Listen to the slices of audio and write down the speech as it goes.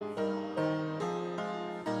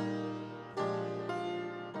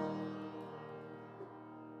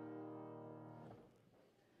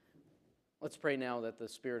Let's pray now that the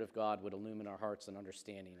Spirit of God would illumine our hearts and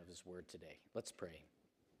understanding of His Word today. Let's pray.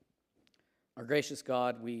 Our gracious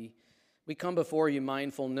God, we come before you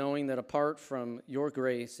mindful, knowing that apart from your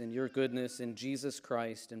grace and your goodness in Jesus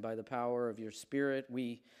Christ and by the power of your Spirit,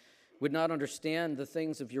 we would not understand the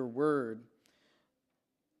things of your Word.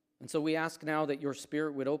 And so we ask now that your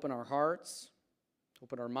Spirit would open our hearts,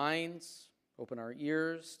 open our minds, open our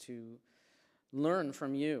ears to learn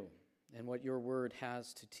from you and what your word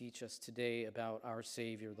has to teach us today about our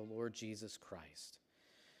Savior, the Lord Jesus Christ.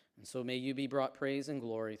 And so may you be brought praise and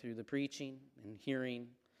glory through the preaching and hearing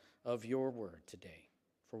of your word today.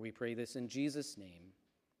 For we pray this in Jesus' name.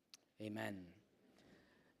 Amen.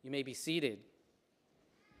 You may be seated.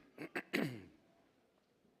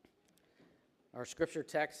 Our scripture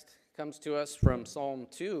text comes to us from Psalm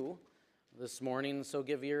 2 this morning, so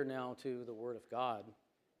give ear now to the word of God.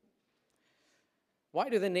 Why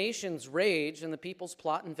do the nations rage and the peoples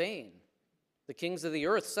plot in vain? The kings of the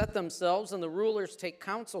earth set themselves, and the rulers take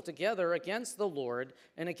counsel together against the Lord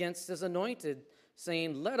and against his anointed,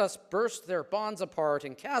 saying, "Let us burst their bonds apart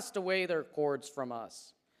and cast away their cords from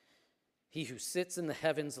us." He who sits in the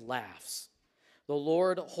heavens laughs. The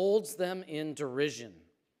Lord holds them in derision.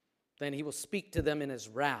 Then he will speak to them in his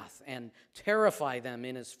wrath and terrify them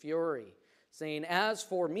in his fury, saying, "As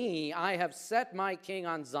for me, I have set my king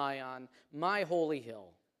on Zion, my holy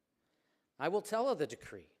hill. I will tell of the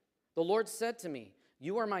decree. The Lord said to me,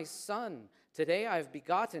 'You are my son. Today I have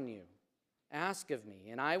begotten you. Ask of me,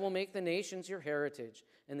 and I will make the nations your heritage,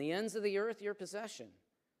 and the ends of the earth your possession.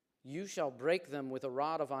 You shall break them with a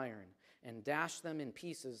rod of iron, and dash them in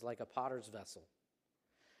pieces like a potter's vessel.'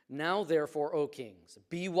 Now therefore, O kings,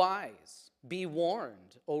 be wise, be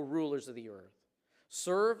warned, O rulers of the earth.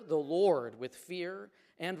 Serve the Lord with fear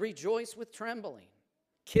and rejoice with trembling.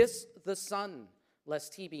 Kiss the Son,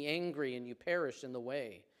 lest he be angry and you perish in the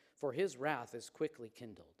way, for his wrath is quickly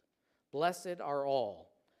kindled. Blessed are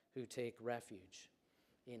all who take refuge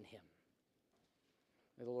in him."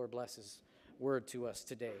 May the Lord bless his word to us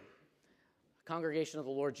today. Congregation of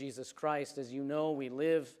the Lord Jesus Christ, as you know, we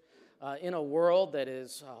live in a world that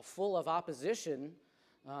is full of opposition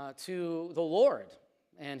to the Lord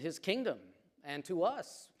and his kingdom, and to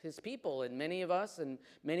us, his people. And many of us and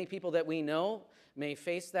many people that we know may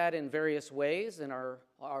face that in various ways in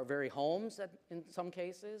our very homes, in some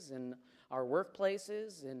cases, in our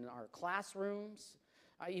workplaces, in our classrooms,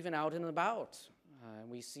 even out and about.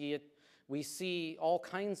 We see it. We see all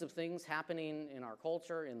kinds of things happening in our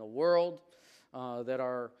culture, in the world, that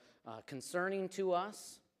are concerning to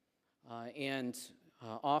us. And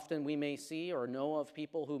often we may see or know of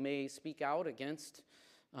people who may speak out against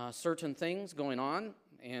certain things going on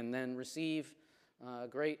and then receive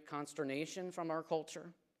great consternation from our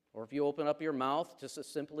culture. Or if you open up your mouth just to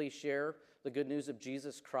simply share the good news of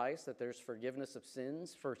Jesus Christ, that there's forgiveness of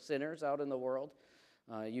sins for sinners out in the world,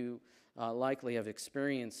 you likely have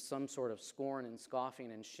experienced some sort of scorn and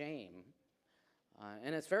scoffing and shame.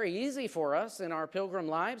 And it's very easy for us in our pilgrim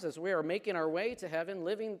lives as we are making our way to heaven,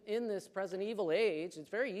 living in this present evil age. It's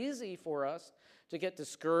very easy for us to get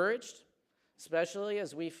discouraged, especially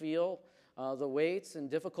as we feel the weights and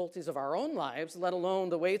difficulties of our own lives, let alone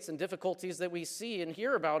the weights and difficulties that we see and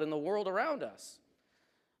hear about in the world around us.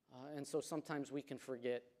 And so sometimes we can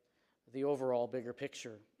forget the overall bigger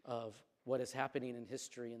picture of what is happening in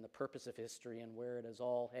history and the purpose of history and where it is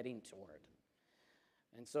all heading toward.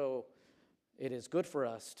 And so it is good for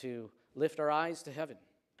us to lift our eyes to heaven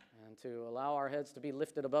and to allow our heads to be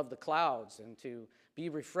lifted above the clouds and to be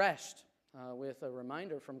refreshed with a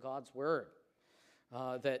reminder from God's word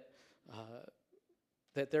that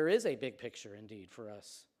there is a big picture indeed for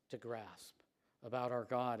us to grasp about our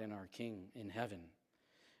God and our King in heaven.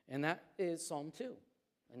 And that is Psalm 2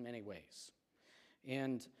 in many ways.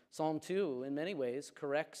 And Psalm 2 in many ways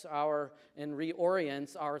corrects and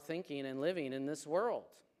reorients our thinking and living in this world.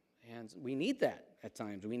 And we need that at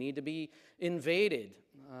times. We need to be invaded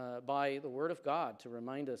by the Word of God to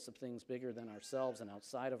remind us of things bigger than ourselves and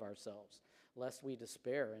outside of ourselves, lest we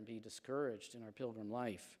despair and be discouraged in our pilgrim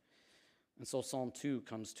life. And so Psalm 2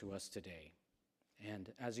 comes to us today.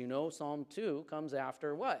 And as you know, Psalm 2 comes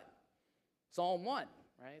after what? Psalm 1,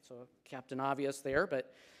 right? So Captain Obvious there,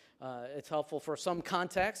 but it's helpful for some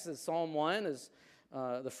context. As Psalm 1 is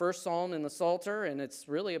the first psalm in the Psalter, and it's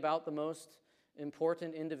really about the most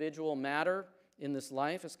important individual matter in this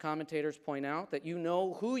life, as commentators point out, that you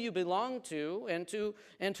know who you belong to and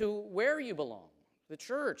to where you belong, the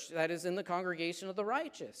church that is in the congregation of the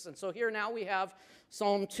righteous. And so here now we have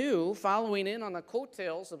Psalm 2 following in on the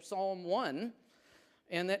coattails of Psalm 1,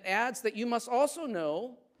 and that adds that you must also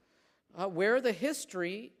know where the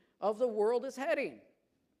history of the world is heading.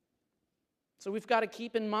 So we've got to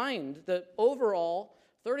keep in mind the overall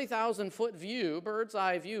 30,000-foot view, bird's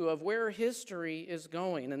eye view of where history is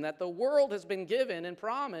going, and that the world has been given and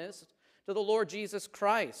promised to the Lord Jesus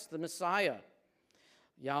Christ, the Messiah,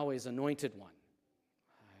 Yahweh's anointed one.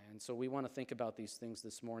 And so we want to think about these things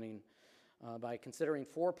this morning by considering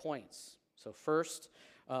 4 points. So first,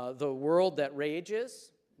 the world that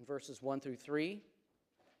rages in verses 1 through 3,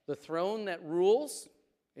 the throne that rules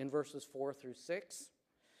in verses 4 through 6,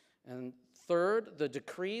 and third, the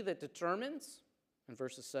decree that determines in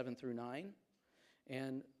verses 7 through 9,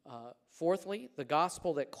 and fourthly, the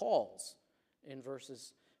gospel that calls in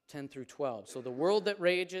verses 10 through 12. So the world that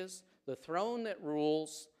rages, the throne that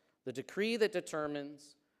rules, the decree that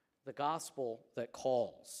determines, the gospel that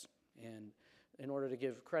calls. And in order to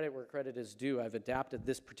give credit where credit is due, I've adapted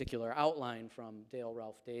this particular outline from Dale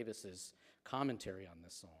Ralph Davis's commentary on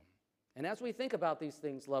this psalm. And as we think about these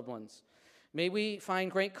things, loved ones, may we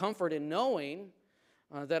find great comfort in knowing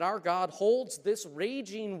that our God holds this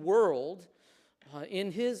raging world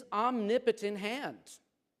in his omnipotent hand,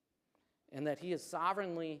 and that he is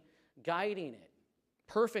sovereignly guiding it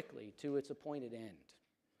perfectly to its appointed end.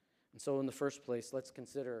 And so in the first place, let's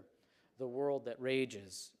consider the world that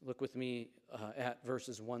rages. Look with me at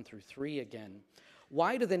verses 1 through 3 again.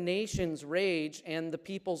 Why do the nations rage and the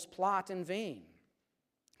peoples plot in vain?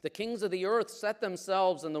 The kings of the earth set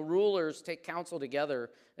themselves, and the rulers take counsel together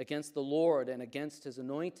against the Lord and against his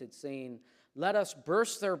anointed, saying, let us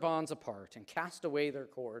burst their bonds apart and cast away their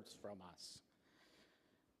cords from us.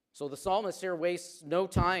 So the psalmist here wastes no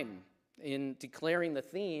time in declaring the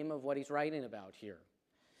theme of what he's writing about here.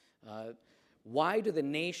 Why do the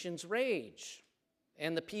nations rage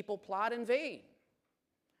and the people plot in vain?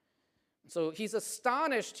 So he's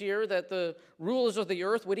astonished here that the rulers of the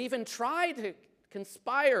earth would even try to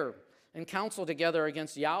conspire and counsel together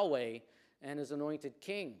against Yahweh and his anointed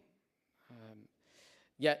king.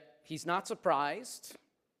 Yet he's not surprised,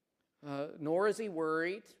 nor is he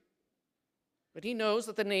worried. But he knows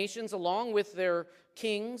that the nations, along with their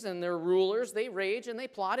kings and their rulers, they rage and they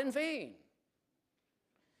plot in vain.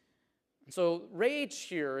 And so rage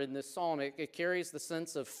here in this psalm, it carries the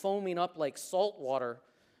sense of foaming up like salt water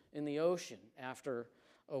in the ocean after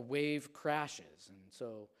a wave crashes. And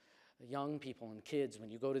so young people and kids, when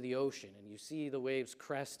you go to the ocean and you see the waves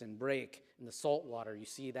crest and break in the salt water, you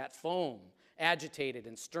see that foam agitated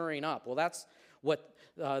and stirring up. Well, that's what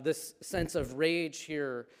this sense of rage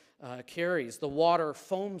here carries. The water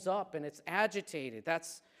foams up and it's agitated.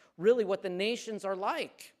 That's really what the nations are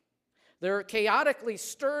like. They're chaotically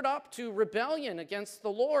stirred up to rebellion against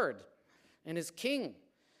the Lord and his king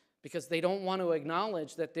because they don't want to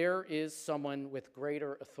acknowledge that there is someone with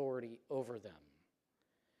greater authority over them.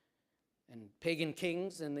 And pagan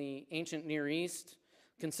kings in the ancient Near East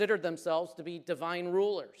considered themselves to be divine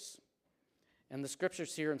rulers. And the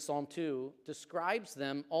scriptures here in Psalm 2 describes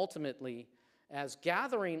them ultimately as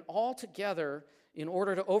gathering all together in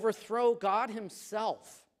order to overthrow God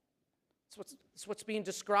himself. That's what's being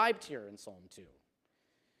described here in Psalm 2.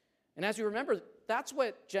 And as you remember, that's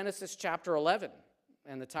what Genesis chapter 11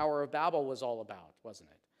 and the Tower of Babel was all about, wasn't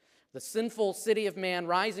it? The sinful city of man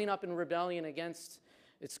rising up in rebellion against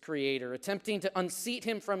its creator, attempting to unseat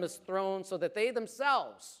him from his throne so that they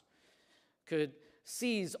themselves could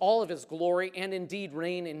seize all of his glory and indeed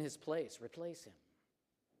reign in his place, replace him.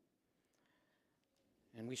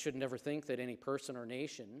 And we should never think that any person or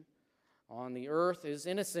nation on the earth is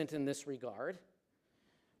innocent in this regard,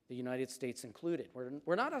 the United States included.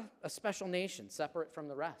 We're not a special nation separate from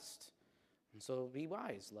the rest. And so be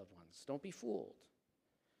wise, loved ones. Don't be fooled.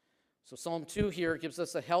 So Psalm 2 here gives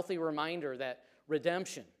us a healthy reminder that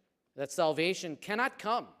redemption, that salvation cannot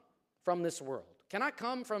come from this world, cannot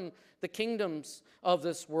come from the kingdoms of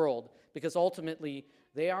this world, because ultimately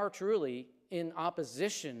they are truly in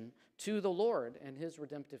opposition to the Lord and his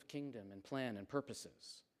redemptive kingdom and plan and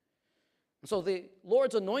purposes. And so the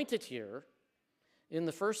Lord's anointed here, in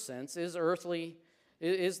the first sense, is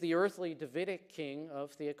the earthly Davidic king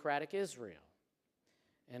of theocratic Israel.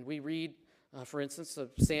 And we read, for instance, of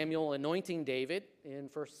Samuel anointing David in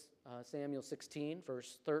 1 Samuel 16,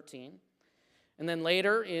 verse 13. And then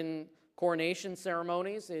later in coronation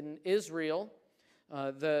ceremonies in Israel,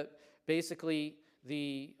 the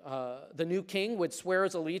new king would swear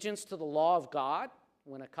his allegiance to the law of God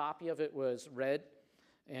when a copy of it was read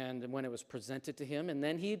and when it was presented to him, and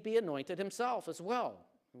then he'd be anointed himself as well.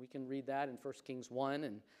 We can read that in 1 Kings 1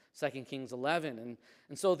 and 2 Kings 11.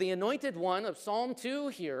 And so the anointed one of Psalm 2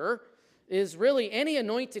 here is really any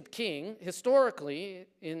anointed king, historically,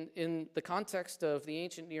 in the context of the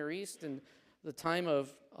ancient Near East and the time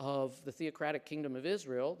of the theocratic kingdom of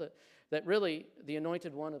Israel, that really the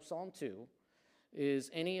anointed one of Psalm 2 is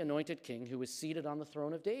any anointed king who is seated on the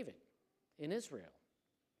throne of David in Israel.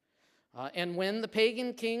 And when the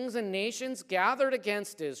pagan kings and nations gathered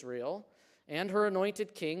against Israel and her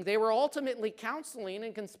anointed king, they were ultimately counseling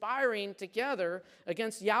and conspiring together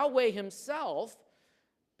against Yahweh himself,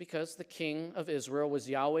 because the king of Israel was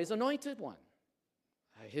Yahweh's anointed one,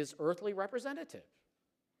 his earthly representative.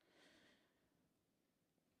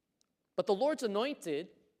 But the Lord's anointed,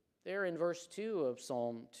 there in verse 2 of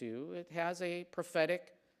Psalm 2, it has a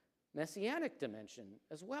prophetic messianic dimension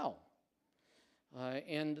as well.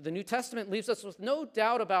 And the New Testament leaves us with no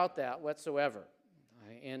doubt about that whatsoever.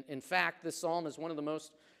 And in fact, this psalm is one of the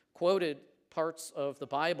most quoted parts of the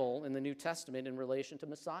Bible in the New Testament in relation to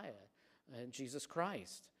Messiah, Jesus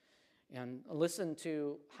Christ. And listen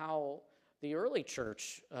to how the early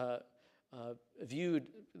church viewed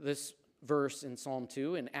this verse in Psalm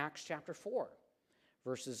 2 in Acts chapter 4,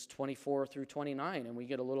 verses 24 through 29. And we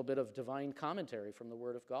get a little bit of divine commentary from the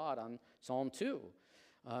Word of God on Psalm 2.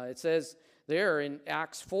 It says there in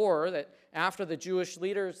Acts 4 that after the Jewish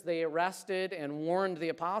leaders, they arrested and warned the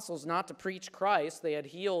apostles not to preach Christ. They had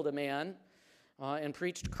healed a man and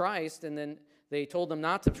preached Christ, and then they told them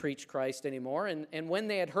not to preach Christ anymore. And when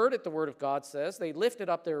they had heard it, the Word of God says, they lifted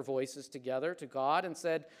up their voices together to God and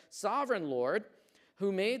said, "Sovereign Lord,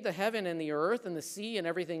 who made the heaven and the earth and the sea and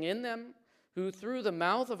everything in them, who through the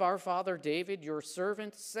mouth of our father David, your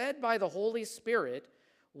servant, said by the Holy Spirit,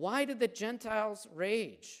 why did the Gentiles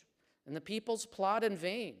rage and the peoples plot in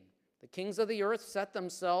vain? The kings of the earth set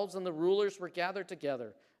themselves, and the rulers were gathered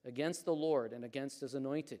together against the Lord and against his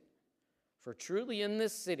anointed. For truly in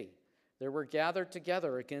this city there were gathered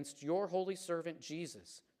together against your holy servant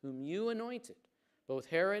Jesus, whom you anointed, both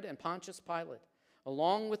Herod and Pontius Pilate,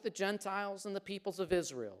 along with the Gentiles and the peoples of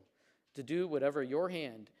Israel, to do whatever your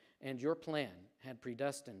hand and your plan had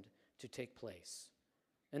predestined to take place.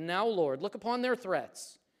 And now, Lord, look upon their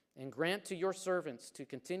threats and grant to your servants to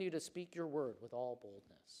continue to speak your word with all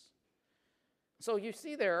boldness." So you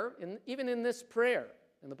see there, even in this prayer,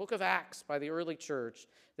 in the book of Acts by the early church,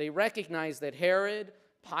 they recognize that Herod,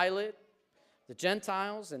 Pilate, the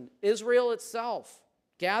Gentiles, and Israel itself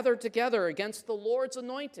gathered together against the Lord's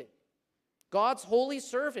anointed, God's holy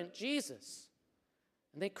servant, Jesus,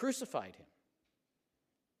 and they crucified him.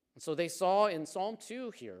 And so they saw in Psalm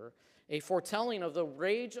 2 here a foretelling of the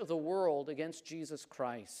rage of the world against Jesus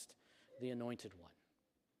Christ, the anointed one.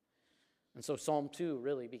 And so Psalm 2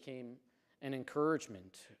 really became an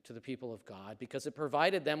encouragement to the people of God because it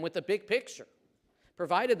provided them with a big picture.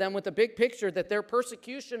 Provided them with a big picture that their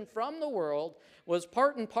persecution from the world was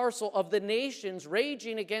part and parcel of the nations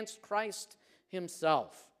raging against Christ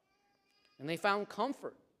himself. And they found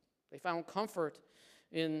comfort. They found comfort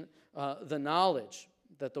in the knowledge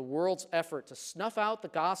that the world's effort to snuff out the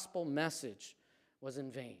gospel message was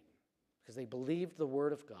in vain because they believed the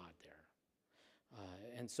word of God there.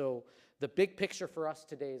 And so the big picture for us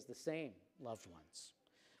today is the same, loved ones.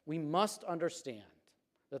 We must understand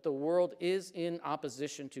that the world is in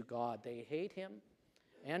opposition to God. They hate him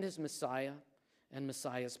and his Messiah and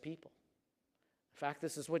Messiah's people. In fact,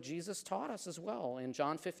 this is what Jesus taught us as well in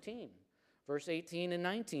John 15. Verse 18 and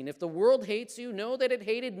 19, "If the world hates you, know that it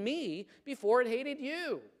hated me before it hated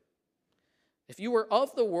you. If you were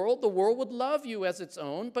of the world would love you as its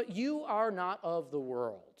own, but you are not of the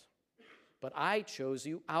world. But I chose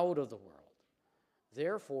you out of the world.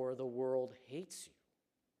 Therefore, the world hates you."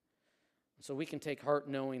 So we can take heart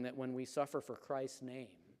knowing that when we suffer for Christ's name,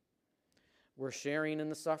 we're sharing in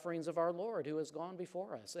the sufferings of our Lord who has gone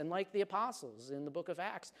before us. And like the apostles in the book of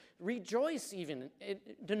Acts, rejoice even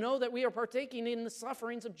to know that we are partaking in the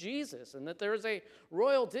sufferings of Jesus and that there is a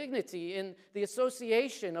royal dignity in the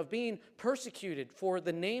association of being persecuted for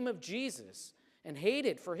the name of Jesus and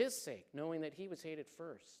hated for his sake, knowing that he was hated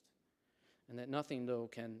first. And that nothing, though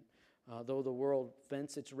the world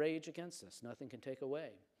vents its rage against us, nothing can take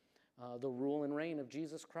away the rule and reign of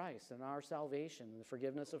Jesus Christ and our salvation and the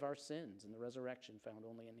forgiveness of our sins and the resurrection found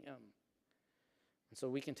only in him. And so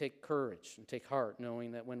we can take courage and take heart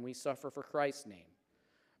knowing that when we suffer for Christ's name,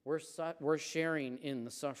 we're sharing in the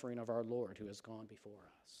suffering of our Lord who has gone before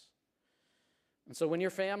us. And so when your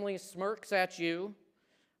family smirks at you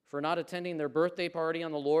for not attending their birthday party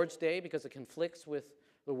on the Lord's Day because it conflicts with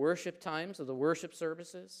the worship times of the worship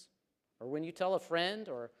services, or when you tell a friend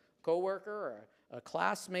or a coworker or a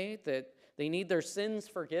classmate that they need their sins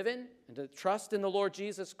forgiven and to trust in the Lord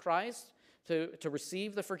Jesus Christ to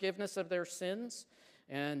receive the forgiveness of their sins.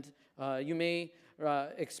 And you may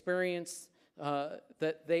experience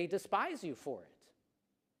that they despise you for it.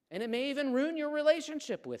 And it may even ruin your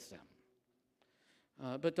relationship with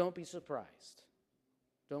them. But don't be surprised.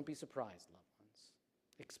 Don't be surprised, loved ones.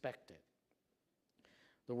 Expect it.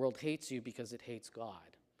 The world hates you because it hates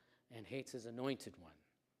God and hates his anointed one.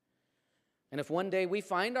 And if one day we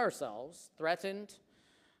find ourselves threatened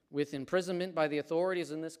with imprisonment by the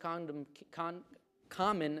authorities in this common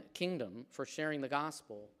kingdom for sharing the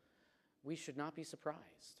gospel, we should not be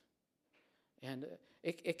surprised. And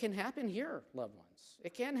it can happen here, loved ones.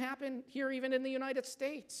 It can happen here even in the United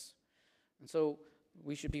States. And so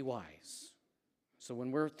we should be wise. So when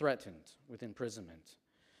we're threatened with imprisonment,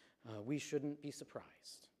 we shouldn't be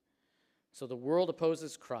surprised. So the world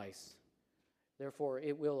opposes Christ. Therefore,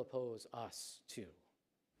 it will oppose us too.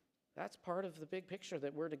 That's part of the big picture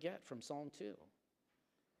that we're to get from Psalm 2.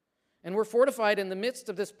 And we're fortified in the midst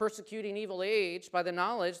of this persecuting evil age by the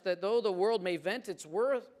knowledge that though the world may vent its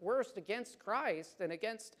worst against Christ and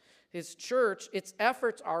against his church, its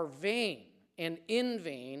efforts are vain and in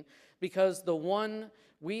vain because the one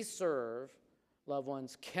we serve, loved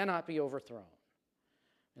ones, cannot be overthrown.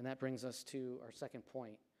 And that brings us to our second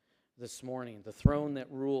point this morning, the throne that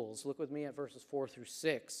rules. Look with me at verses 4 through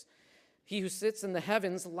 6. He who sits in the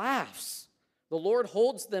heavens laughs. The Lord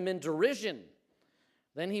holds them in derision.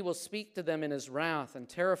 Then he will speak to them in his wrath and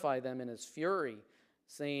terrify them in his fury,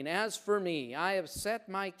 saying, "As for me, I have set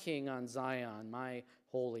my king on Zion, my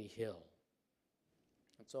holy hill."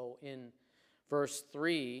 And so in verse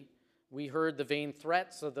 3, we heard the vain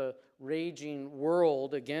threats of the raging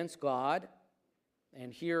world against God.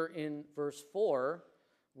 And here in verse 4,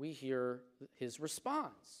 we hear his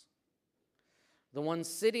response. The one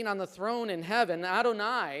sitting on the throne in heaven,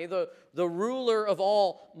 Adonai, the ruler of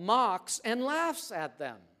all, mocks and laughs at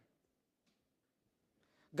them.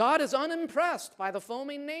 God is unimpressed by the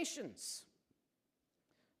foaming nations.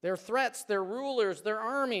 Their threats, their rulers, their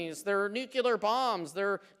armies, their nuclear bombs,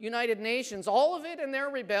 their United Nations, all of it and their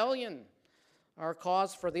rebellion are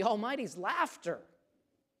cause for the Almighty's laughter.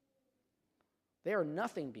 They are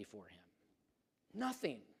nothing before him.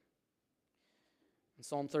 Nothing. And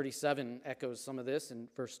Psalm 37 echoes some of this in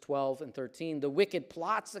verse 12 and 13. The wicked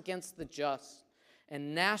plots against the just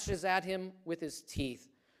and gnashes at him with his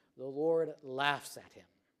teeth. The Lord laughs at him,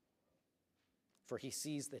 for he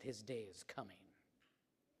sees that his day is coming.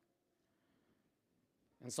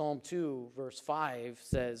 And Psalm 2, verse 5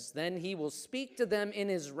 says, "Then he will speak to them in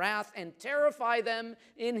his wrath and terrify them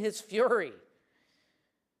in his fury."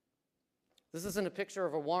 This isn't a picture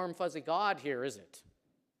of a warm, fuzzy God here, is it?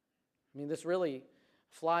 I mean, this really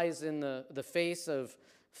flies in the face of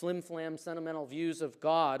flim-flam sentimental views of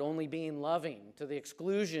God only being loving to the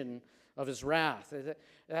exclusion of his wrath.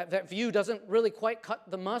 That view doesn't really quite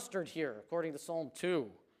cut the mustard here, according to Psalm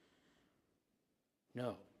 2.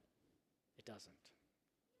 No, it doesn't.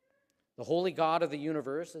 The holy God of the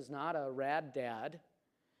universe is not a rad dad.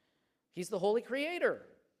 He's the holy creator.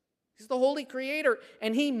 He's the holy creator,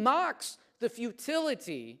 and he mocks the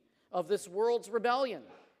futility of this world's rebellion.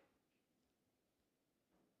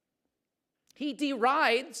 He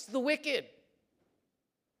derides the wicked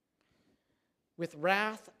with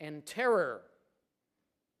wrath and terror.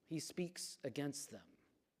 He speaks against them.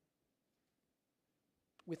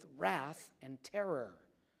 With wrath and terror,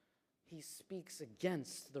 he speaks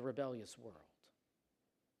against the rebellious world.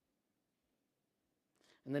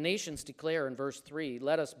 And the nations declare in verse 3,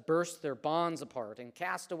 "Let us burst their bonds apart and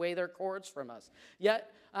cast away their cords from us."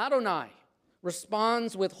 Yet Adonai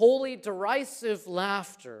responds with holy derisive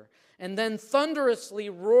laughter and then thunderously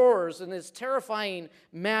roars in his terrifying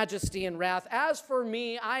majesty and wrath. "As for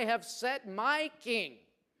me, I have set my king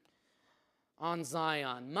on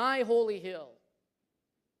Zion, my holy hill."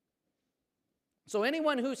 So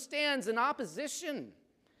anyone who stands in opposition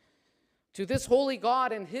to this holy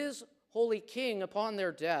God and his holy king upon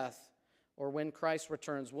their death or when Christ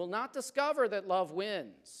returns will not discover that love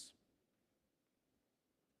wins.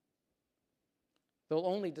 They'll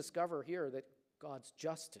only discover here that God's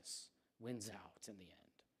justice wins out in the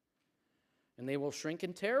end. And they will shrink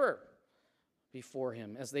in terror before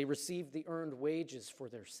him as they receive the earned wages for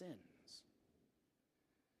their sins.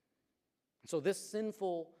 So this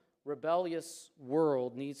sinful, rebellious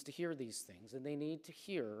world needs to hear these things, and they need to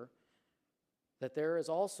hear that there is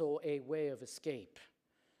also a way of escape.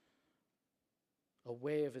 A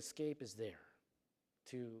way of escape is there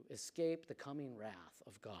to escape the coming wrath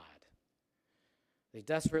of God. They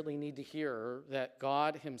desperately need to hear that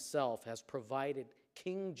God himself has provided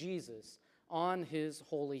King Jesus on his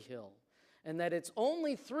holy hill, and that it's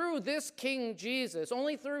only through this King Jesus,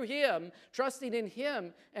 only through him, trusting in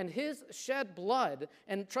him and his shed blood,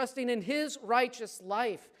 and trusting in his righteous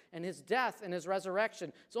life and his death and his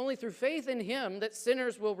resurrection, it's only through faith in him that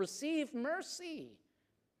sinners will receive mercy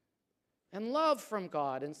and love from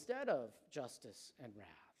God instead of justice and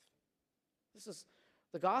wrath. This is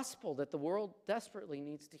the gospel that the world desperately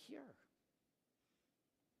needs to hear.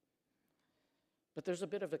 But there's a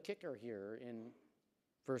bit of a kicker here in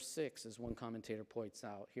verse 6, as one commentator points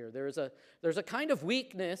out here. There's a kind of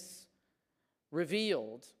weakness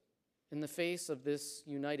revealed in the face of this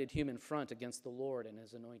united human front against the Lord and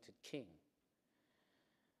his anointed king.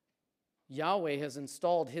 Yahweh has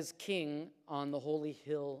installed his king on the holy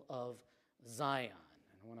hill of Zion.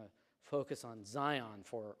 I want to focus on Zion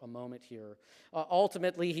for a moment here.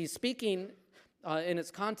 Ultimately, he's speaking in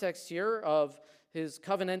its context here of his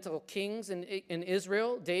covenantal kings in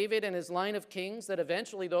Israel, David and his line of kings that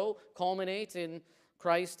eventually, though, culminate in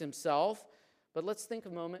Christ himself. But let's think a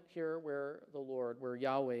moment here where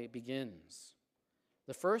Yahweh begins.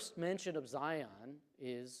 The first mention of Zion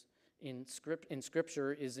is in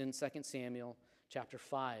Scripture is in 2 Samuel chapter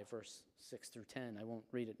 5, verse 6 through 10. I won't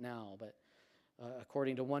read it now, but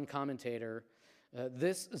according to one commentator,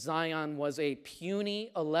 this Zion was a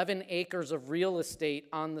puny 11 acres of real estate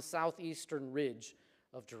on the southeastern ridge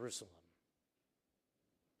of Jerusalem.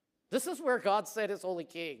 This is where God set his holy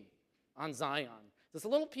king, on Zion. This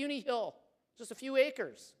little puny hill, just a few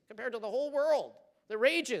acres compared to the whole world that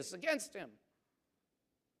rages against him.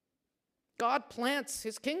 God plants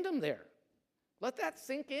his kingdom there. Let that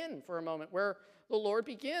sink in for a moment, where the Lord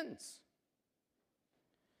begins.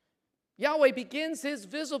 Yahweh begins his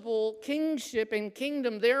visible kingship and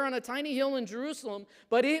kingdom there on a tiny hill in Jerusalem,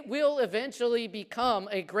 but it will eventually become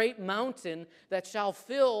a great mountain that shall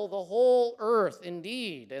fill the whole earth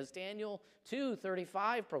indeed, as Daniel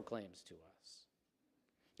 2:35 proclaims to us.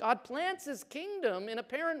 God plants his kingdom in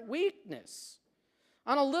apparent weakness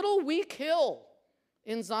on a little weak hill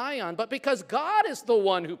in Zion, but because God is the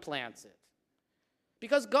one who plants it,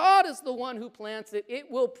 it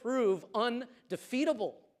will prove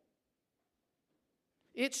undefeatable.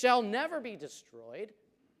 It shall never be destroyed,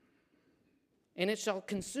 and it shall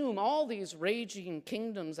consume all these raging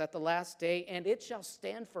kingdoms at the last day, and it shall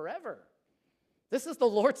stand forever. This is the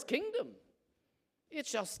Lord's kingdom. It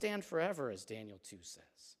shall stand forever, as Daniel 2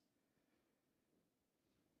 says.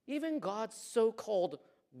 Even God's so-called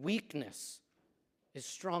weakness is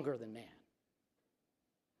stronger than man.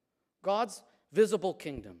 God's visible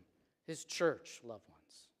kingdom, his church, loved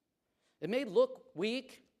ones. It may look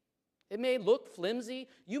weak. It may look flimsy.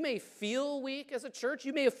 You may feel weak as a church.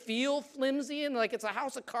 You may feel flimsy and like it's a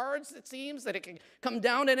house of cards, it seems, that it can come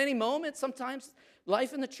down at any moment. Sometimes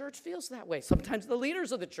life in the church feels that way. Sometimes the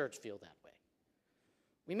leaders of the church feel that way.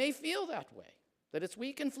 We may feel that way, that it's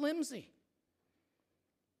weak and flimsy.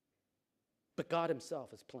 But God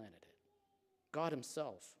himself has planted it. God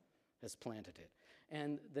himself has planted it.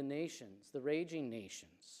 And the nations, the raging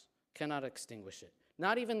nations, cannot extinguish it.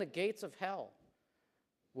 Not even the gates of hell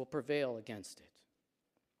will prevail against it.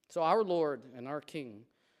 So our Lord and our King,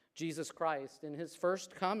 Jesus Christ, in his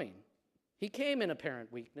first coming, he came in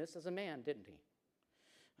apparent weakness as a man, didn't he?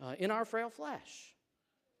 In our frail flesh.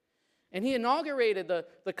 And he inaugurated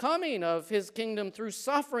the coming of his kingdom through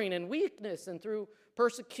suffering and weakness and through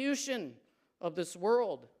persecution of this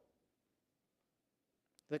world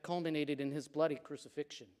that culminated in his bloody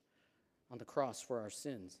crucifixion on the cross for our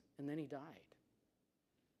sins. And then he died.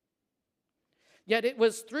 Yet it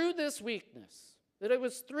was through this weakness,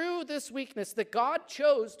 that God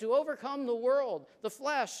chose to overcome the world, the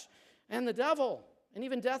flesh, and the devil, and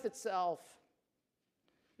even death itself.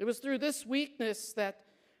 It was through this weakness that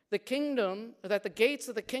the gates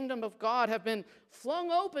of the kingdom of God have been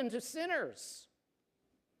flung open to sinners.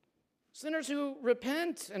 Sinners who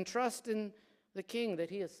repent and trust in the King that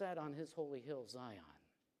he has set on his holy hill, Zion.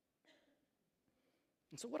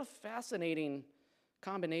 And so what a fascinating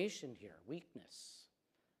combination here, weakness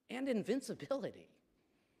and invincibility.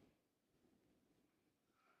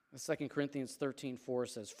 2 Corinthians 13:4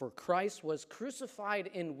 says, "For Christ was crucified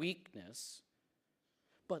in weakness,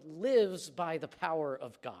 but lives by the power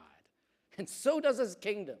of God. And so does his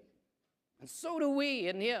kingdom. And so do we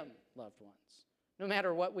in him, loved ones, no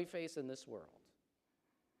matter what we face in this world."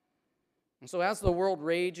 And so as the world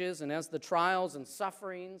rages and as the trials and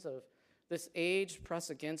sufferings of this age press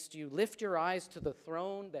against you, lift your eyes to the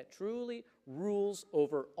throne that truly rules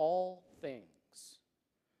over all things.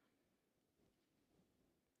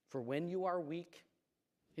 For when you are weak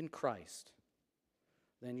in Christ,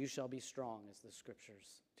 then you shall be strong, as the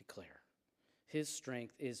scriptures declare. His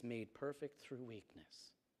strength is made perfect through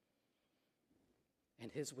weakness.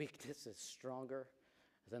 And his weakness is stronger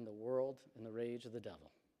than the world and the rage of the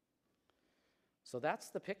devil. So that's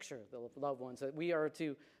the picture, the loved ones, that we are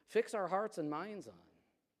to fix our hearts and minds on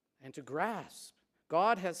and to grasp.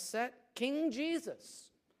 God has set King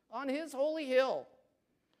Jesus on his holy hill,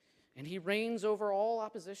 and he reigns over all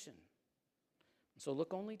opposition. So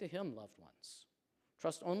look only to him, loved ones.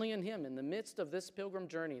 Trust only in him in the midst of this pilgrim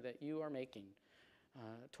journey that you are making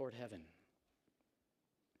toward heaven.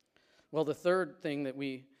 Well, the third thing that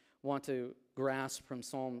we want to grasp from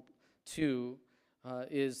Psalm 2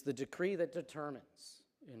 is the decree that determines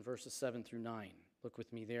in verses 7 through 9. Look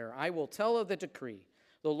with me there. I will tell of the decree.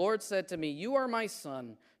 The Lord said to me, you are my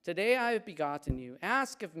son. Today I have begotten you.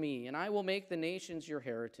 Ask of me, and I will make the nations your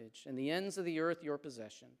heritage, and the ends of the earth your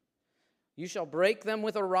possession. You shall break them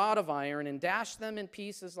with a rod of iron and dash them in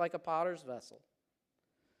pieces like a potter's vessel.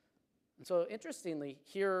 And so, interestingly,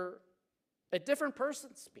 here a different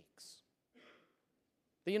person speaks.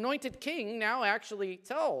 The anointed king now actually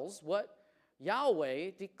tells what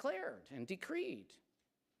Yahweh declared and decreed.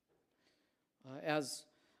 As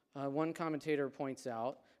one commentator points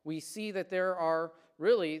out, we see that there are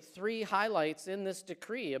really three highlights in this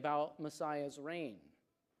decree about Messiah's reign.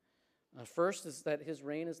 First is that his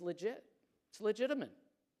reign is legit. It's legitimate.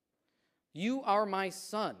 You are my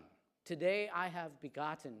son. Today I have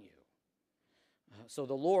begotten you. So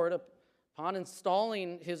the Lord, upon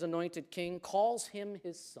installing his anointed king, calls him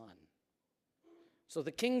his son. So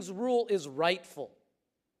the king's rule is rightful.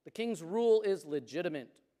 The king's rule is legitimate.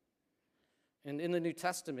 And in the New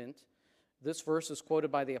Testament, this verse is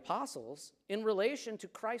quoted by the apostles in relation to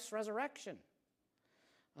Christ's resurrection.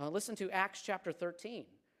 Listen to Acts chapter 13,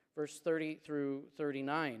 verse 30 through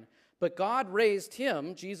 39. But God raised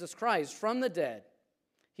him, Jesus Christ, from the dead.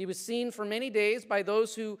 He was seen for many days by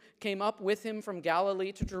those who came up with him from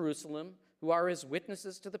Galilee to Jerusalem, who are his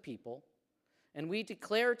witnesses to the people. And we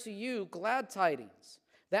declare to you glad tidings,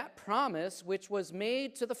 that promise which was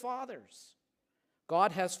made to the fathers.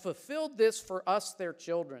 God has fulfilled this for us, their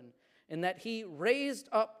children, in that he raised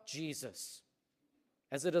up Jesus.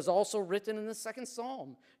 As it is also written in the second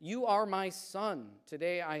psalm, you are my son,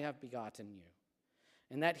 today I have begotten you.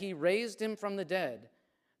 And that he raised him from the dead,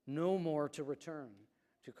 no more to return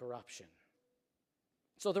to corruption.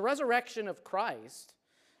 So the resurrection of Christ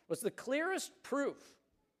was the clearest proof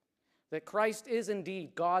that Christ is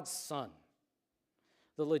indeed God's son,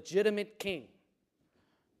 the legitimate king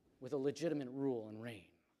with a legitimate rule and reign.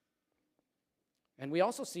 And we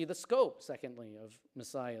also see the scope, secondly, of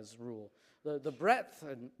Messiah's rule, the breadth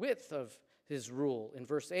and width of his rule. In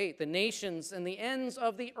verse 8, the nations and the ends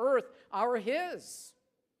of the earth are his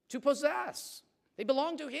to possess. They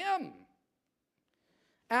belong to him.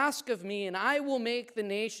 Ask of me, and I will make the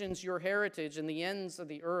nations your heritage and the ends of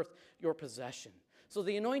the earth your possession. So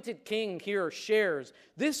the anointed king here shares,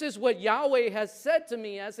 this is what Yahweh has said to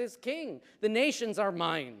me as his king. The nations are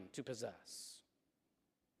mine to possess.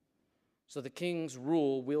 So the king's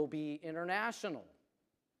rule will be international.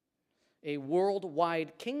 A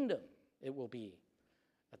worldwide kingdom it will be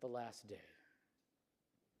at the last day.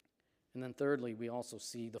 And then thirdly, we also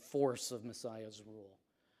see the force of Messiah's rule,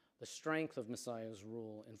 the strength of Messiah's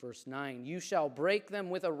rule. In verse 9, you shall break them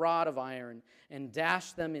with a rod of iron and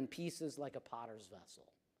dash them in pieces like a potter's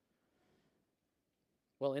vessel.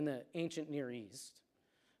 Well, in the ancient Near East,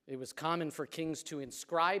 it was common for kings to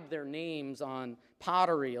inscribe their names on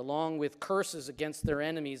pottery along with curses against their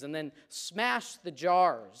enemies and then smash the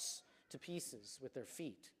jars to pieces with their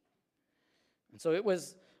feet. And so it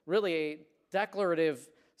was really a declarative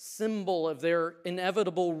symbol of their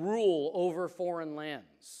inevitable rule over foreign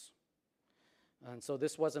lands. And so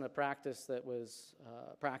this wasn't a practice that was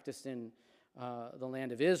practiced in the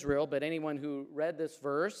land of Israel, but anyone who read this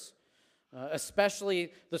verse,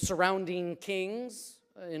 especially the surrounding kings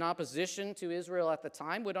in opposition to Israel at the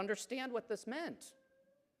time, would understand what this meant.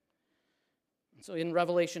 And so in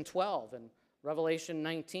Revelation 12 and Revelation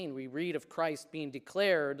 19, we read of Christ being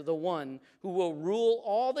declared the one who will rule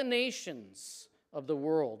all the nations of the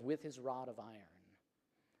world with his rod of iron.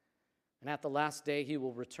 And at the last day he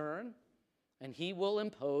will return and he will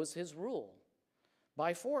impose his rule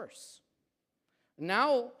by force.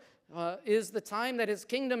 Now is the time that his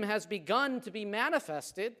kingdom has begun to be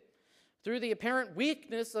manifested through the apparent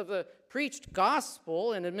weakness of the preached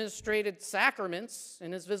gospel and administrated sacraments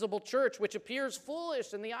in his visible church, which appears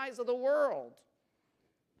foolish in the eyes of the world.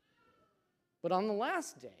 But on the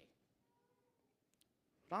last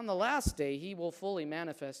day, he will fully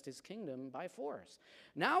manifest his kingdom by force.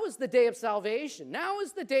 Now is the day of salvation. Now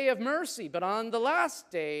is the day of mercy. But on the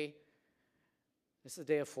last day, this is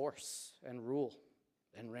the day of force and rule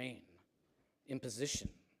and reign, imposition.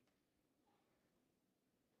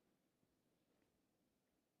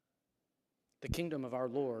 The kingdom of our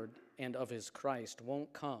Lord and of his Christ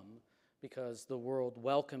won't come because the world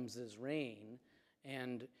welcomes his reign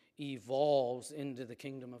and evolves into the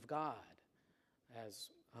kingdom of God, as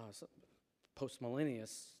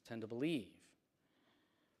postmillennialists tend to believe.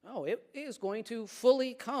 No, it is going to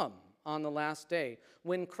fully come on the last day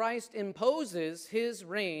when Christ imposes his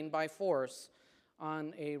reign by force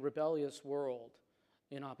on a rebellious world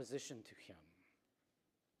in opposition to him.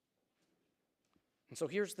 And so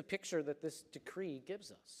here's the picture that this decree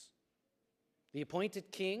gives us. The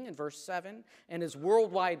appointed king in verse 7 and his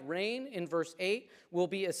worldwide reign in verse 8 will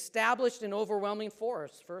be established in overwhelming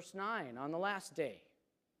force, verse 9, on the last day.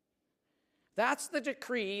 That's the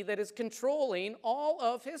decree that is controlling all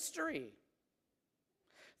of history.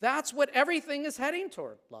 That's what everything is heading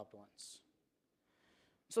toward, loved ones.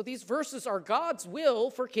 So these verses are God's will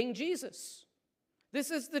for King Jesus. This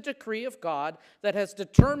is the decree of God that has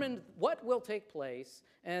determined what will take place,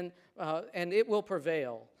 and it will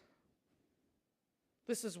prevail.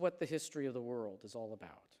 This is what the history of the world is all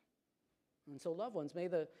about. And so, loved ones, may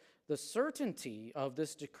the certainty of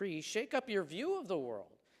this decree shake up your view of the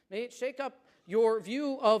world. May it shake up your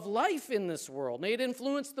view of life in this world. May it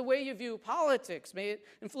influence the way you view politics. May it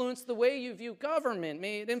influence the way you view government.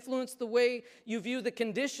 May it influence the way you view the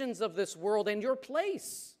conditions of this world and your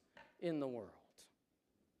place in the world.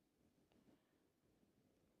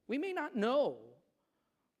 We may not know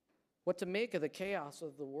what to make of the chaos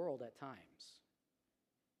of the world at times.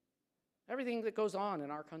 Everything that goes on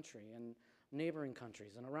in our country and neighboring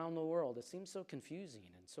countries and around the world, it seems so confusing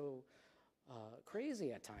and so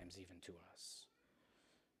crazy at times even to us.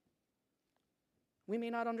 We may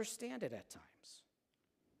not understand it at times.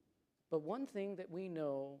 But one thing that we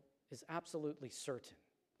know is absolutely certain,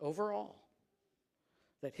 overall,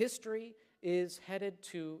 that history is headed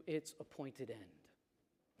to its appointed end,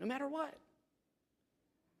 no matter what.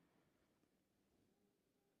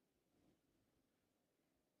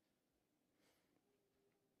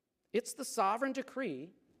 It's the sovereign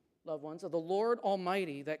decree, loved ones, of the Lord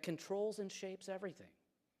Almighty that controls and shapes everything.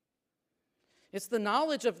 It's the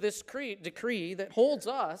knowledge of this decree that holds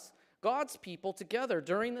us, God's people, together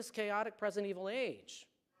during this chaotic present evil age.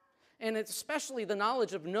 And it's especially the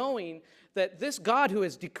knowledge of knowing that this God who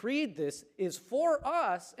has decreed this is for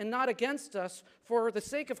us and not against us for the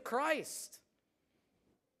sake of Christ.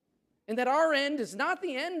 And that our end is not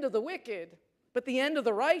the end of the wicked, but the end of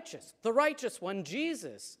the righteous one,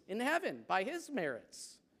 Jesus, in heaven by his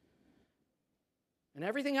merits. And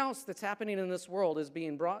everything else that's happening in this world is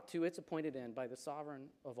being brought to its appointed end by the sovereign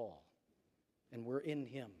of all. And we're in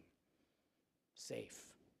him, safe.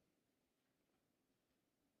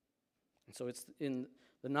 And so it's in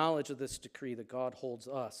the knowledge of this decree that God holds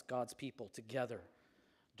us, God's people, together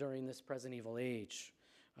during this present evil age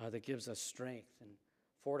that gives us strength and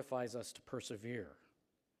fortifies us to persevere.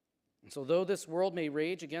 And so though this world may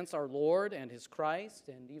rage against our Lord and his Christ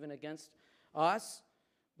and even against us,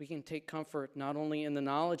 we can take comfort not only in the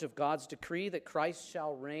knowledge of God's decree that Christ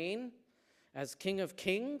shall reign as King of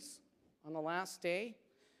Kings on the last day,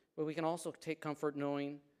 but we can also take comfort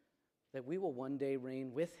knowing that we will one day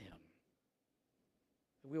reign with him.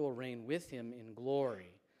 We will reign with him in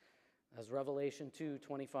glory, as Revelation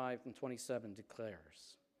 2:25 and 27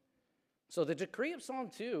 declares. So the decree of Psalm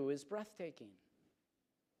 2 is breathtaking.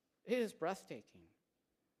 It is breathtaking.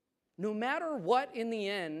 No matter what in the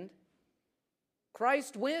end,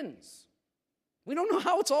 Christ wins. We don't know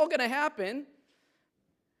how it's all going to happen.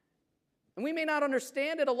 And we may not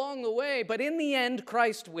understand it along the way, but in the end,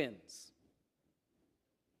 Christ wins.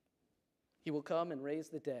 He will come and raise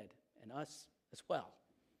the dead, and us as well.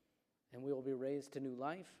 And we will be raised to new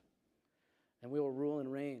life, and we will rule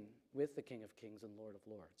and reign with the King of Kings and Lord of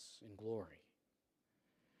Lords in glory.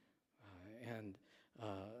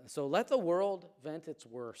 So let the world vent its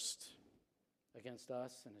worst against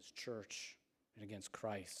us and his church and against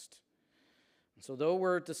Christ. And so though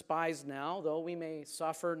we're despised now, though we may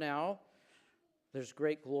suffer now, there's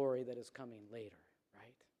great glory that is coming later,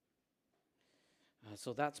 right?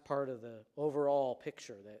 So that's part of the overall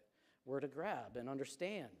picture that we're to grab and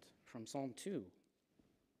understand from Psalm 2.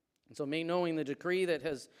 And so may knowing the decree that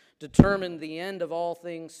has determined the end of all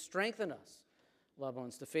things strengthen us, loved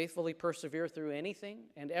ones, to faithfully persevere through anything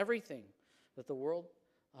and everything that the world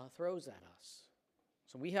throws at us.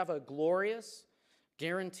 So we have a glorious,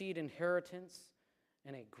 guaranteed inheritance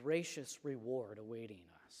and a gracious reward awaiting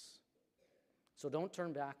us. So don't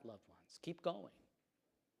turn back, loved ones. Keep going.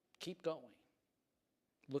 Keep going.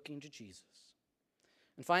 Looking to Jesus.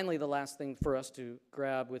 And finally, the last thing for us to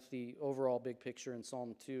grab with the overall big picture in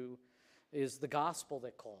Psalm 2 is the gospel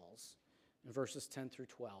that calls in verses 10 through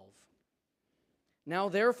 12. Now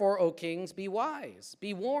therefore, O kings, be wise.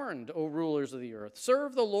 Be warned, O rulers of the earth.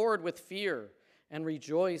 Serve the Lord with fear and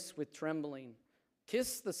rejoice with trembling.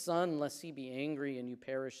 Kiss the Son, lest he be angry and you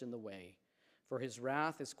perish in the way, for his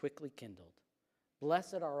wrath is quickly kindled.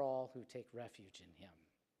 Blessed are all who take refuge in him.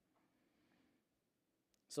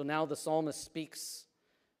 So now the psalmist speaks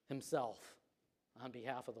himself on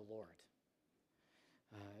behalf of the Lord.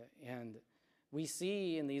 And we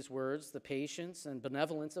see in these words the patience and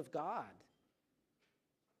benevolence of God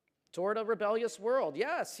toward a rebellious world.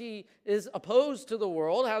 Yes, he is opposed to the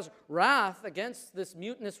world, has wrath against this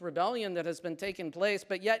mutinous rebellion that has been taking place,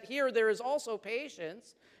 but yet here there is also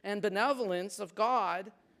patience and benevolence of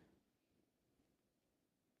God.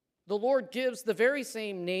 The Lord gives the very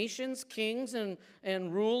same nations, kings, and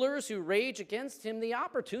rulers who rage against him the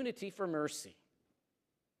opportunity for mercy.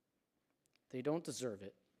 They don't deserve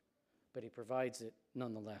it, but he provides it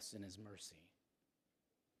nonetheless in his mercy.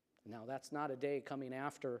 Now, that's not a day coming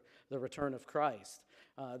after the return of Christ.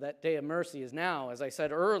 That day of mercy is now, as I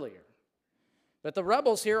said earlier. But the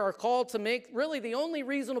rebels here are called to make really the only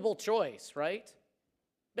reasonable choice, right?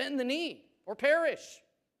 Bend the knee or perish.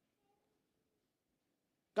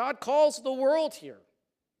 God calls the world here,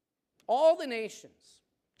 all the nations,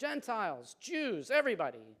 Gentiles, Jews,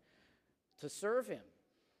 everybody, to serve him,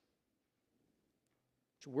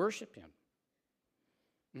 to worship him.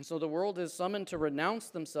 And so the world is summoned to renounce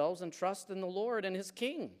themselves and trust in the Lord and his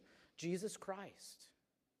King, Jesus Christ.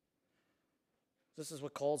 This is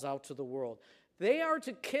what calls out to the world. They are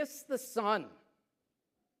to kiss the Son.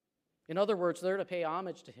 In other words, they're to pay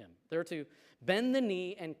homage to him. They're to bend the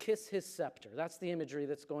knee and kiss his scepter. That's the imagery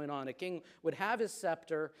that's going on. A king would have his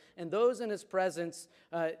scepter, and those in his presence,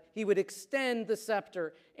 he would extend the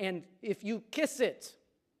scepter, and if you kiss it,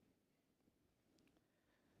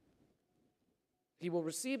 he will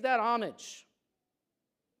receive that homage,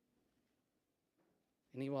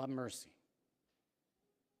 and he will have mercy.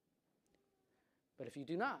 But if you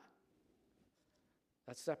do not,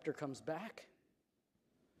 that scepter comes back,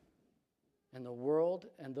 and the world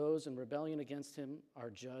and those in rebellion against him are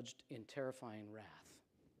judged in terrifying wrath,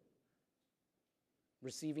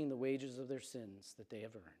 receiving the wages of their sins that they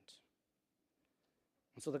have earned.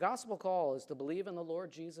 And so the gospel call is to believe in the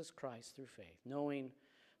Lord Jesus Christ through faith, knowing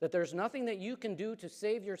that there's nothing that you can do to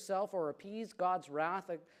save yourself or appease God's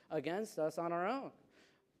wrath against us on our own,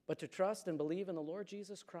 but to trust and believe in the Lord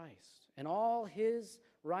Jesus Christ. And all his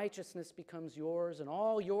righteousness becomes yours, and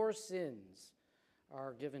all your sins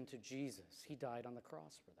are given to Jesus. He died on the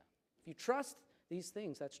cross for them. If you trust these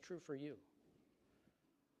things, that's true for you.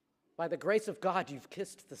 By the grace of God, you've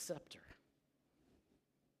kissed the scepter.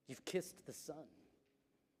 You've kissed the Son.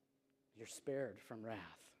 You're spared from wrath.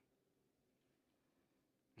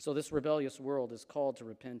 So this rebellious world is called to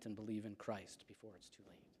repent and believe in Christ before it's too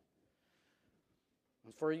late.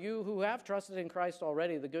 And for you who have trusted in Christ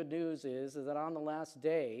already, the good news is that on the last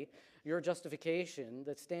day, your justification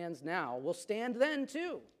that stands now will stand then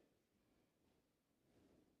too.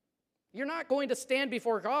 You're not going to stand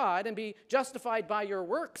before God and be justified by your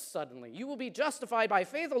works suddenly. You will be justified by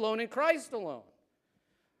faith alone in Christ alone.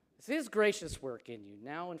 It's his gracious work in you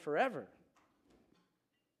now and forever.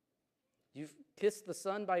 You've kissed the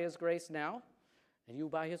Son by his grace now, and you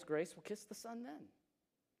by his grace will kiss the Son then.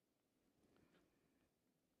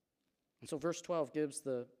 And so verse 12 gives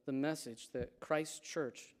the message that Christ's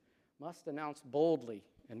church must announce boldly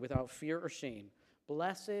and without fear or shame,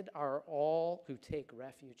 blessed are all who take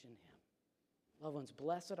refuge in him. Loved ones,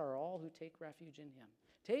 blessed are all who take refuge in him.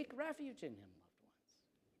 Take refuge in him, loved ones.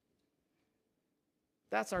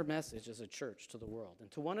 That's our message as a church to the world and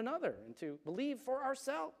to one another and to believe for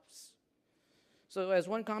ourselves. So as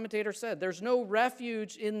one commentator said, there's no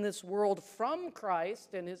refuge in this world from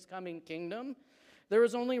Christ and his coming kingdom. There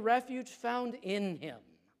is only refuge found in him.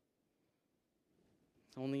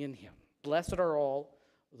 Only in him. Blessed are all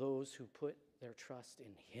those who put their trust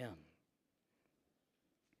in him.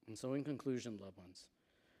 And so in conclusion, loved ones,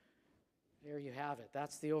 there you have it.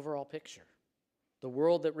 That's the overall picture. The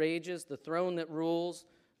world that rages, the throne that rules,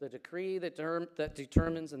 the decree that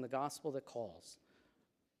determines, and the gospel that calls.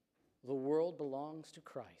 The world belongs to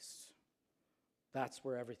Christ. That's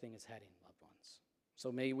where everything is heading, loved ones.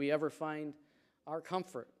 So may we ever find our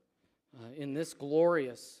comfort in this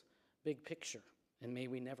glorious big picture, and may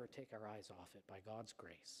we never take our eyes off it by God's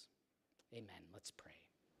grace. Amen. Let's pray.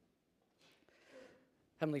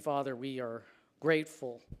 Heavenly Father, we are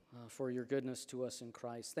grateful for your goodness to us in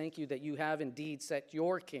Christ. Thank you that you have indeed set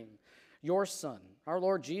your King, your Son, our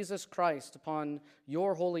Lord Jesus Christ, upon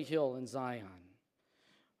your holy hill in Zion.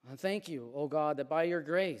 And thank you, O God, that by your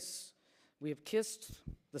grace we have kissed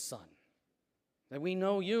the Son, that we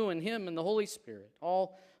know you and him and the Holy Spirit,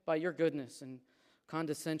 all by your goodness and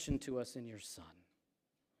condescension to us in your Son.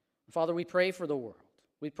 Father, we pray for the world.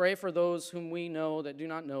 We pray for those whom we know that do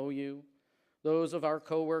not know you, those of our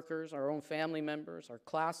coworkers, our own family members, our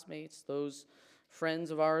classmates, those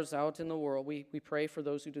friends of ours out in the world. We pray for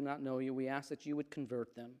those who do not know you. We ask that you would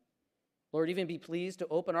convert them. Lord, even be pleased to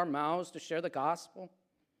open our mouths to share the gospel.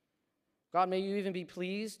 God, may you even be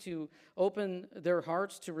pleased to open their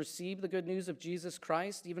hearts to receive the good news of Jesus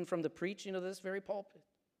Christ, even from the preaching of this very pulpit.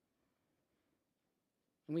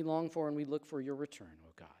 And we long for and we look for your return,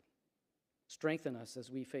 O God. Strengthen us as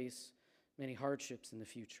we face many hardships in the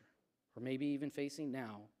future, or maybe even facing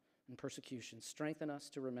now in persecution. Strengthen us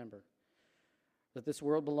to remember that this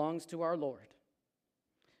world belongs to our Lord,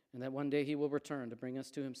 and that one day he will return to bring us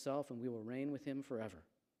to himself, and we will reign with him forever.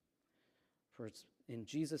 For it's in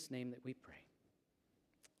Jesus' name that we pray.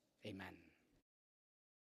 Amen.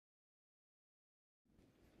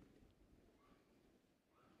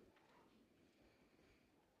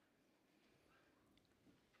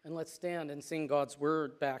 And let's stand and sing God's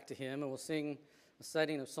word back to him, and we'll sing a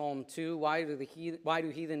setting of Psalm 2, Why do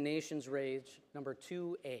Heathen Nations Rage, number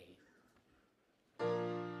 2a.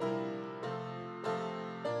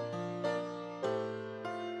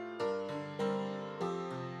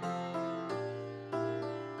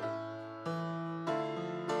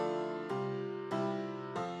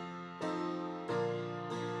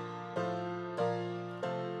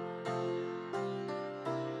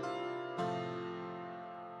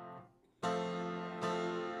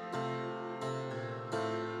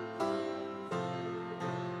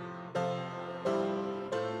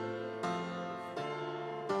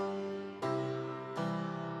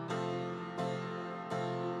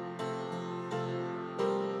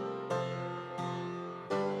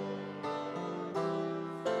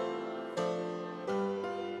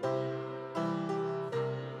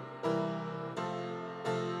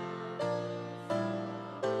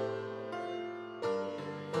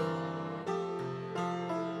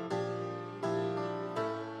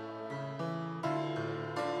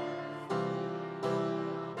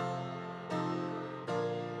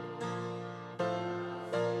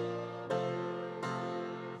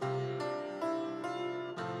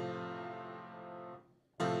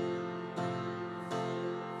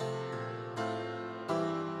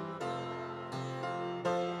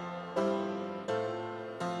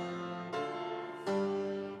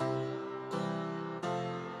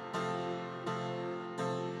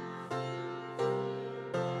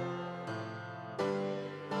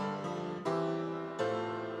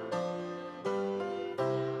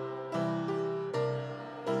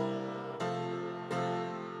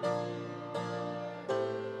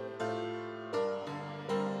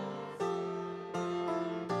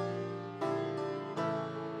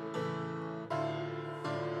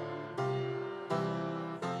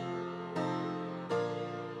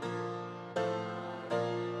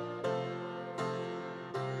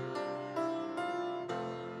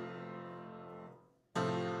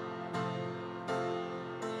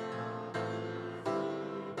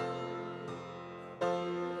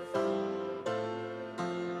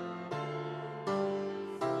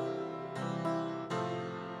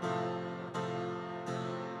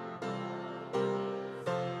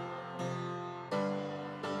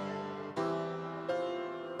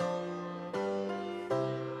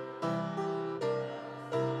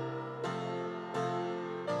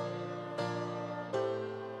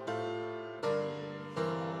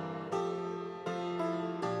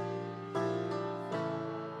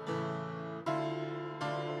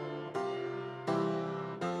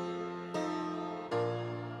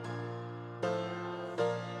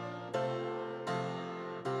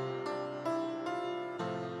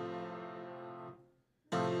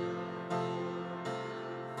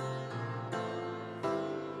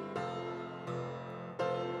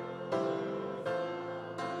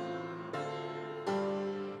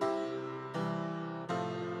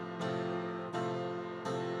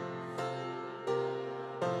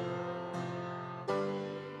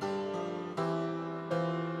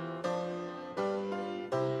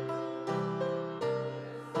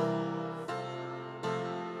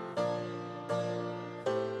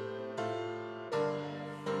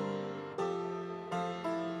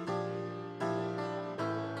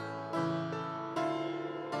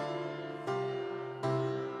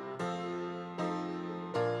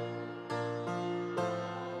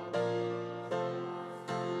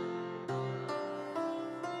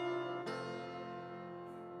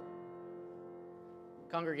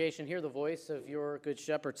 Congregation, hear the voice of your good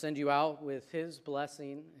shepherd send you out with his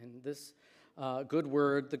blessing and this good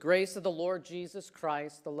word. The grace of the Lord Jesus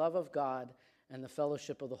Christ, the love of God, and the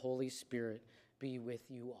fellowship of the Holy Spirit be with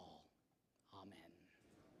you all.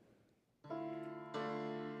 Amen.